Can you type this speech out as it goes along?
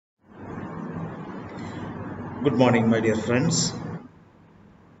Good morning, my dear friends.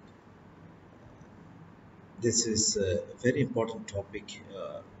 This is a very important topic.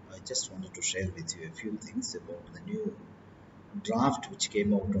 I just wanted to share with you a few things about the new draft which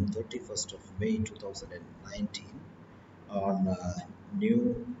came out on 31st of May 2019 on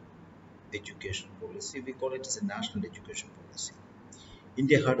new education policy. We call it as a national education policy.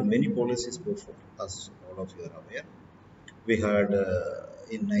 India had many policies before, as all of you are aware. We had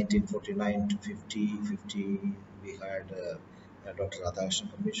in 1949 to 50, we had Dr.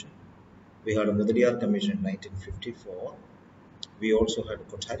 Radhakrishnan Commission. We had a Mudaliar Commission in 1954. We also had a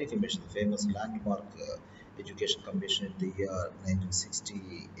Kothari Commission, the famous landmark education commission in the year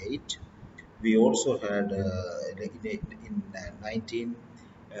 1968. We also had, in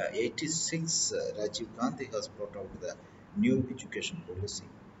 1986, Rajiv Gandhi has brought out the new education policy.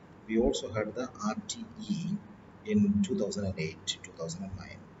 We also had the RTE in 2008,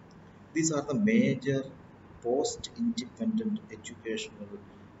 2009. These are the major post-independent educational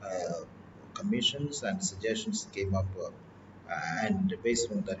uh, commissions and suggestions came up, and based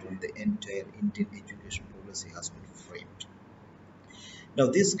on that, the entire Indian education policy has been framed.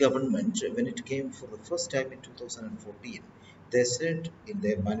 Now, this government, when it came for the first time in 2014, they said in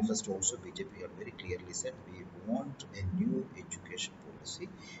their manifesto also, BJP had very clearly said, we want a new education policy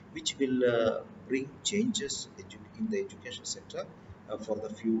which will bring changes in the education sector for the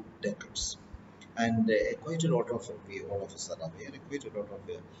few decades. And quite a lot of, we all of us are aware, quite a lot of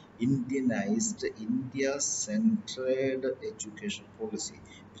Indianized, India-centered education policy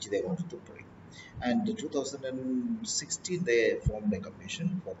which they wanted to bring. And in 2016, they formed a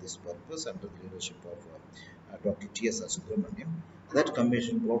commission for this purpose under the leadership of Dr. T.S. Subramaniam. That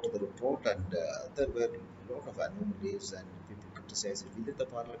commission brought the report, and there were a lot of anomalies, and people criticized it within the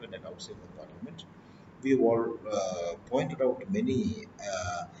parliament and outside the parliament. We all pointed out many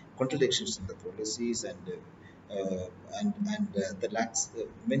contradictions in the policies and the lacks,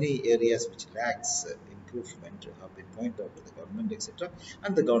 many areas which lacks improvement have been pointed out to the government, etc.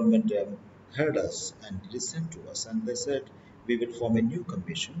 And the government heard us and listened to us, and they said we will form a new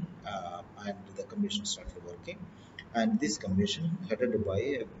commission, and the commission started working. And this commission, headed by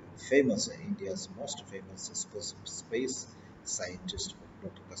a famous India's most famous space scientist,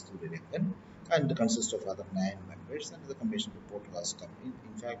 Dr. Kasturi Rangan, and consists of other 9 members. And the commission report was come in.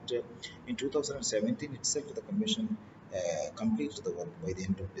 In fact, in 2017 itself, the commission completed the work by the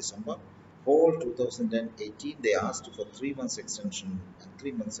end of December. Whole 2018, they asked for 3 months extension and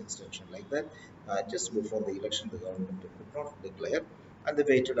 3 months extension like that. Just before the election, the government could not declare, and they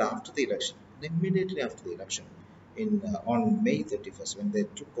waited after the election. And immediately after the election, in on May 31st, when they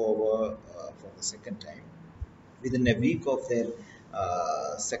took over for the second time, within a week of their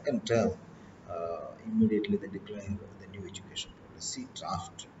second term, immediately they declared the new education policy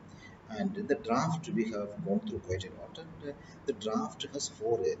draft. And in the draft, we have gone through quite a lot. And the draft has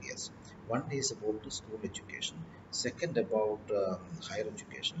 4 areas. One is about the school education, second about higher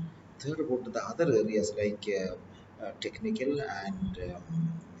education, third about the other areas like technical and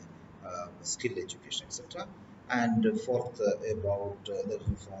skill education, etc. And fourth, about the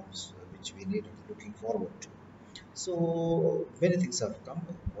reforms which we need looking forward to. So many things have come,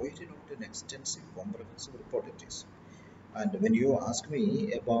 quite a lot, an extensive, comprehensive report it is. And when you ask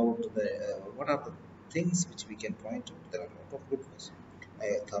me about the what are the things which we can point out, there are a lot of goodness.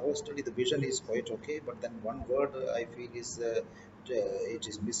 A thorough study, the vision is quite okay, but then one word I feel is it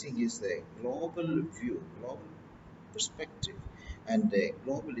is missing is the global view, global perspective, and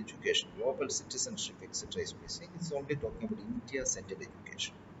global education, global citizenship, etc. is missing. It's only talking about India-centered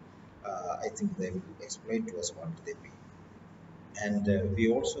education. I think they will explain to us what they mean. And we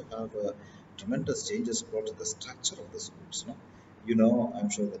also have tremendous changes brought to the structure of the schools. No? You know, I'm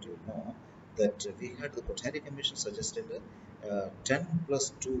sure that you know that we had the Botanic Commission suggested 10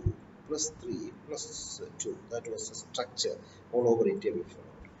 plus 2 plus 3 plus 2. That was the structure all over India before.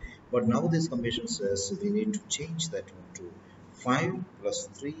 But now this commission says we need to change that one to 5 plus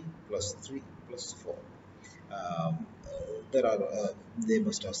 3 plus 3 plus 4. There are they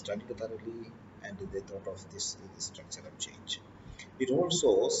must have studied thoroughly, and they thought of this structure of change. It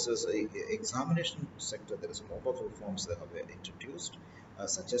also says examination sector. There is a lot of reforms they have introduced,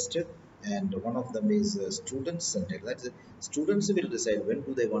 suggested, and one of them is student centered. That's it. Students will decide when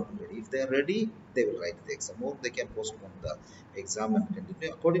do they want to ready. If they are ready, they will write the exam, or they can postpone the exam and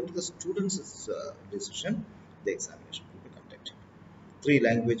continue. According to the students' decision, the examination will be conducted. Three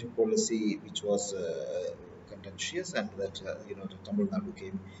language policy, which was contentious, and that the Tamil Nadu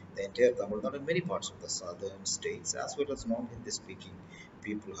came, the entire Tamil Nadu and many parts of the southern states as well as non-Hindi speaking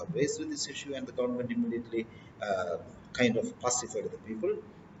people have raised with this issue, and the government immediately kind of pacified the people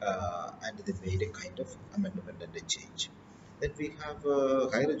and they made a kind of amendment and a change. Then we have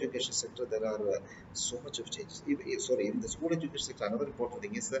higher education sector. There are so much of changes. Sorry, in the school education sector, another important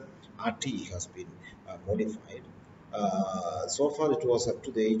thing is that RTE has been modified. So far, it was up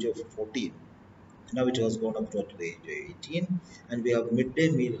to the age of 14. Now it has gone up to the age of 18, and we have midday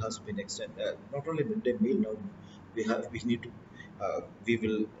meal has been extended. Not only midday meal, now we need to we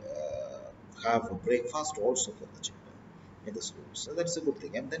will have a breakfast also for the children in the schools. So that's a good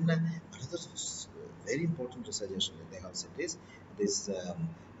thing. And then another very important suggestion that they have said is this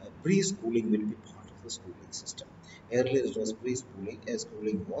preschooling will be part of the schooling system. Earlier it was preschooling.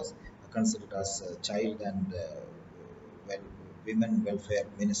 Schooling was considered as child and well, women welfare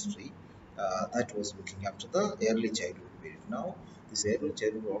ministry that was looking after the early childhood period. Now, this early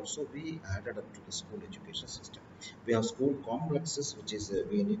childhood will also be added up to the school education system. We have school complexes, which is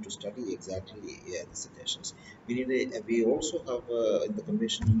we need to study exactly the suggestions. We also have in the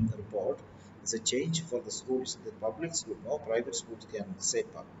commission report. It's a change for the schools. The public school, no private schools can say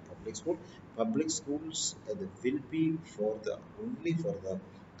public school. Public schools will be for the only for the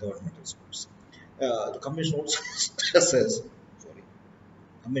governmental schools. The commission also says, sorry,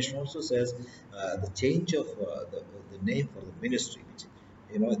 commission also says the change of the name for the ministry, which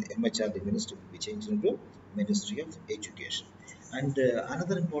the MHRD ministry will be changed into Ministry of Education. And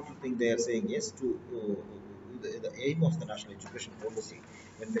another important thing they are saying is to the aim of the national education policy.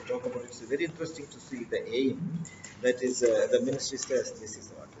 When they talk about it, it's very interesting to see the aim. That is, the ministry says this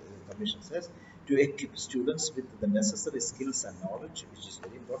is what the commission says, to equip students with the necessary skills and knowledge, which is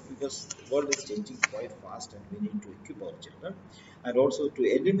very important because the world is changing quite fast and we need to equip our children, and also to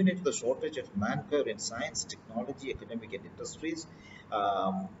eliminate the shortage of manpower in science, technology, academic, and industries.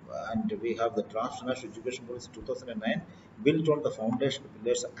 Um, and we have the draft national education policy 2009 built on the foundational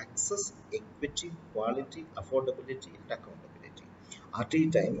pillars of access, equity, quality, affordability, and accountability.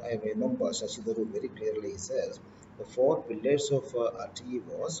 RTE time, I remember Shashi Tharoor very clearly says the four pillars of RTE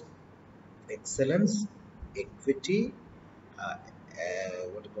was excellence, equity,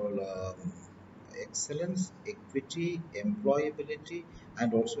 what you call excellence, equity, employability,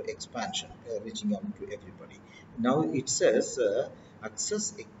 and also expansion, reaching out to everybody. Now it says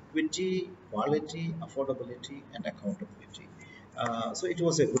access, equity, quality, affordability, and accountability. So it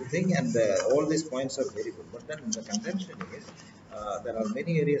was a good thing, and all these points are very good. But then the contention is there are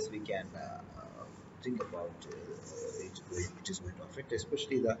many areas we can think about it is going to affect,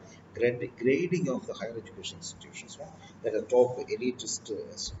 especially the grading of the higher education institutions. Right? There are top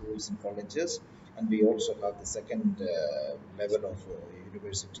elitist schools and colleges, and we also have the second level of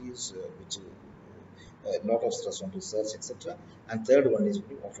universities, which a lot of stress on research, etc. And third one is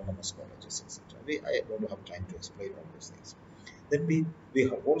the autonomous colleges, etc. I don't have time to explain all those things. Then we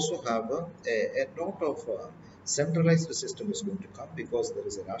also have a lot of centralized system is going to come because there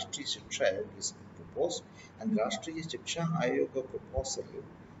is a Rashtriya Shiksha Ayog is proposed, and Rashtriya Shiksha Ayog proposal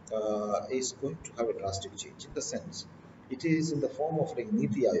is going to have a drastic change in the sense it is in the form of like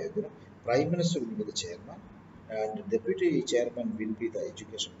Niti Ayog. Prime Minister will be the chairman, and deputy chairman will be the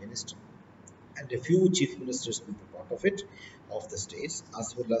education minister, and a few chief ministers will be part of it, of the states,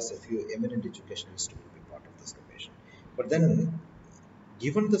 as well as a few eminent educationalists will be part of this commission. But then,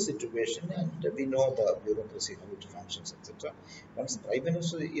 given the situation, and we know the bureaucracy, how it functions, etc., once the Prime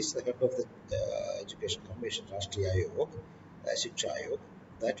Minister is the head of the Education Commission, Rashtriya Ayog, Shiksha Ayog,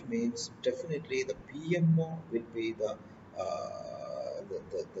 that means definitely the PMO will be the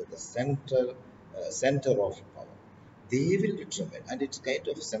center of power. They will determine, and it's kind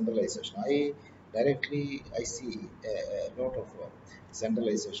of centralization. I see a lot of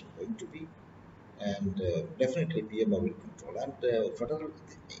centralization going to be, and definitely PMO will control. And federal,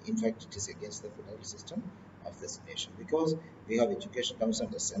 in fact, it is against the federal system of this nation because we have education comes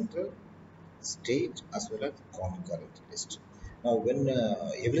under central, state, as well as concurrent list. Now, when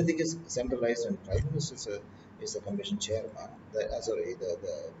everything is centralized and Prime Minister is the commission chairman, sorry, the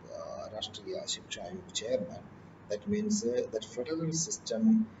Rashtriya Shiksha Ayog chairman, that means that federal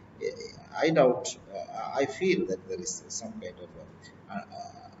system, I doubt, I feel that there is some kind of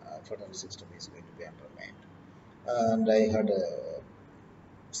federal system is going to be undermined. And I had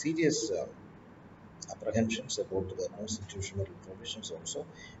serious apprehensions about the constitutional provisions also,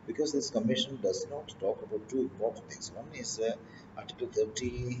 because this commission does not talk about two important things. One is Article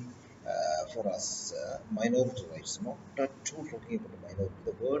 30 for us, minority rights, not at all talking about the minority.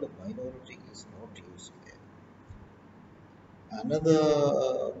 The word minority is not used there.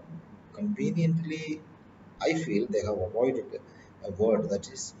 Another conveniently, I feel they have avoided a word that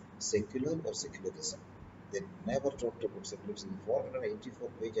is secular or secularism. They never talked about secularism. 484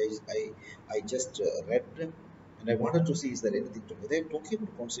 page I just read And I wanted to see is there anything to do. They're talking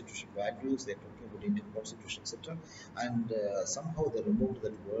about constitutional values, they're talking about Indian constitution, etc. And somehow they removed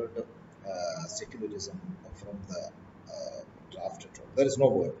that word secularism from the draft at all. There is no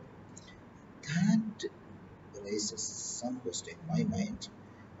word. That raises some question in my mind,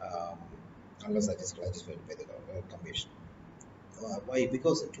 um, unless that is clarified by the commission. Why?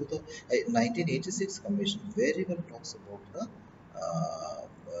 Because the 1986 Commission very well talks about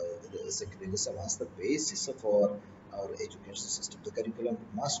the secularism as the basis of our education system. The curriculum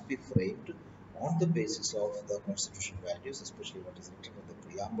must be framed on the basis of the constitutional values, especially what is written in the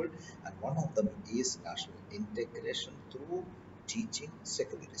preamble, and one of them is national integration through teaching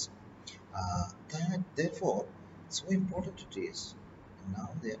secularism. Therefore, so important it is. Now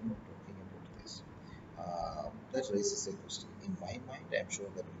they are not talking about this. That raises a question. In my mind, I'm sure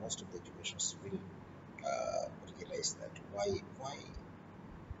that most of the educationists will realize that why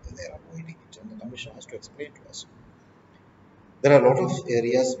they are avoiding it, and the commission has to explain to us. There are a lot of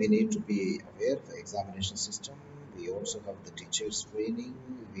areas we need to be aware. The examination system. We also have the teachers training.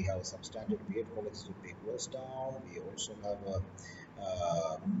 We have substandard B.Ed colleges to be closed down. We also have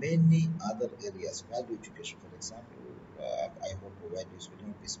many other areas. Value education, for example. I hope values will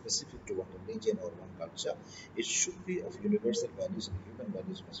not be specific to one religion or one culture. It should be of universal values, and human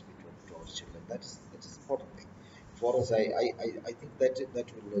values must be taught to our children. That is important thing. For us, I think that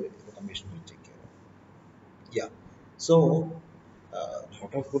will the commission will take care of. Yeah. So,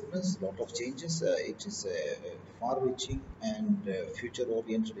 lot of goodness, lot of changes. It is far-reaching and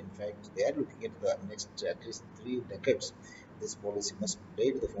future-oriented. In fact, they are looking at the next at least 3 decades. This policy must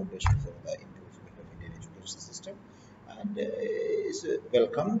lay the foundation for the improvement of Indian education system, and is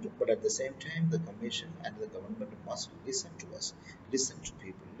welcomed. But at the same time, the Commission and the government must listen to us, listen to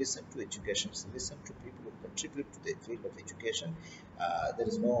people, listen to educationists, listen to people who contribute to the field of education. There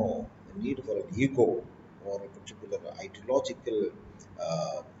is no need for an ego or a particular ideological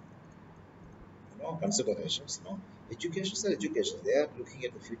uh, considerations. Educations are education. They are looking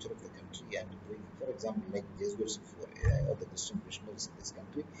at the future of the country and bringing, for example, like Jesuits or the Christian missionaries in this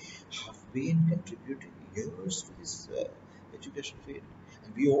country have been contributing years to this education field.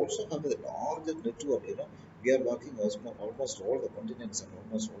 And we also have a larger network. We are working almost all the continents and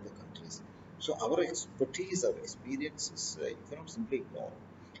almost all the countries. So our expertise, our experiences, you cannot simply ignore.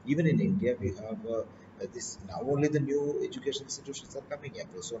 Even in India, we have this now only the new education institutions are coming up.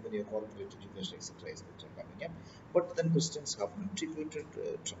 There's so many corporate education, etc., coming up. But then Christians have contributed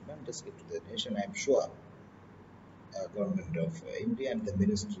tremendously to the nation. I'm sure government of India and the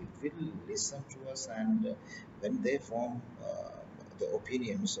ministry will listen to us, and when they form the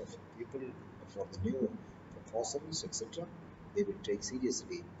opinions of people for the new proposals, etc., they will take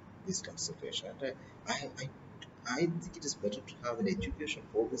seriously this consideration. And I think it is better to have an education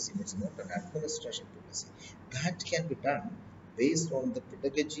policy, it's not an administration policy. That can be done based on the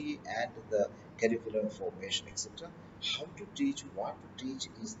pedagogy and the curriculum formation, etc. How to teach, what to teach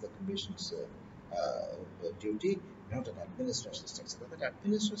is the commission's duty, not an administration structure. That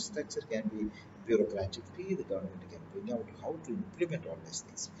administration structure can be bureaucratically, the government can bring out how to implement all these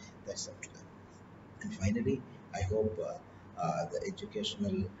things. That's up to them. And finally, I hope the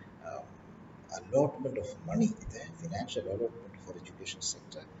educational um, allotment of money, the financial allotment for education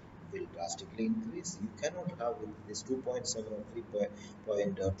sector will drastically increase. You cannot have with this 2.7 or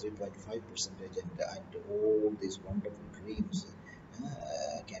 3.5 percentage and all these wonderful dreams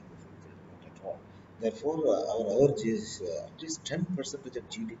can be fulfilled, not at all. Therefore, our urge is at least 10 percentage of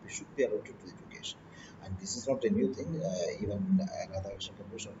GDP should be allotted to education. And this is not a new thing. Even Radhakrishnan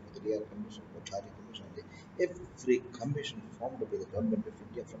Commission, Mudaliar Commission, Kothari Commission, every commission formed by the government of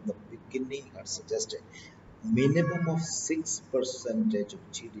India from the beginning had suggested minimum of 6 percentage of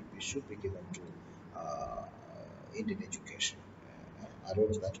GDP should be given to Indian education.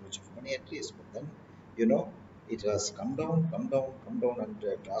 Allot that much of money at least. But then, you know, it has come down,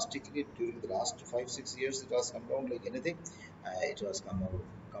 and drastically during the last 5 6 years, it has come down like anything. It has come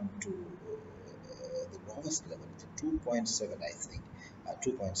to the lowest level, 2.7, I think.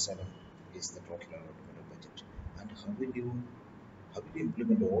 2.7 is the total allotment budget. And how will you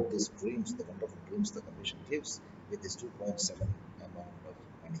implement all these dreams, the wonderful dreams the commission gives with this 2.7 amount of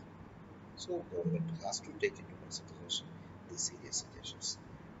money? So government has to take into consideration these serious suggestions.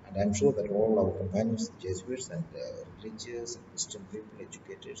 And I'm sure that all our companions, Jesuits and religious and Christian people,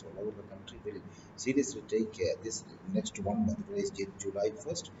 educators all over the country will seriously take this next 1 month. Today is July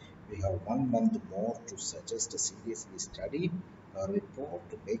 1st. We have 1 month more to suggest a seriously study a report,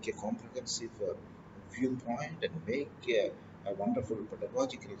 to make a comprehensive viewpoint and make a wonderful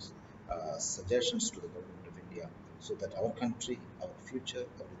pedagogical suggestions to the government of India so that our country, our future,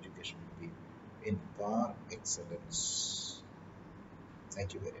 our education will be in par excellence.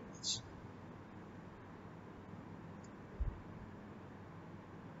 Thank you very much.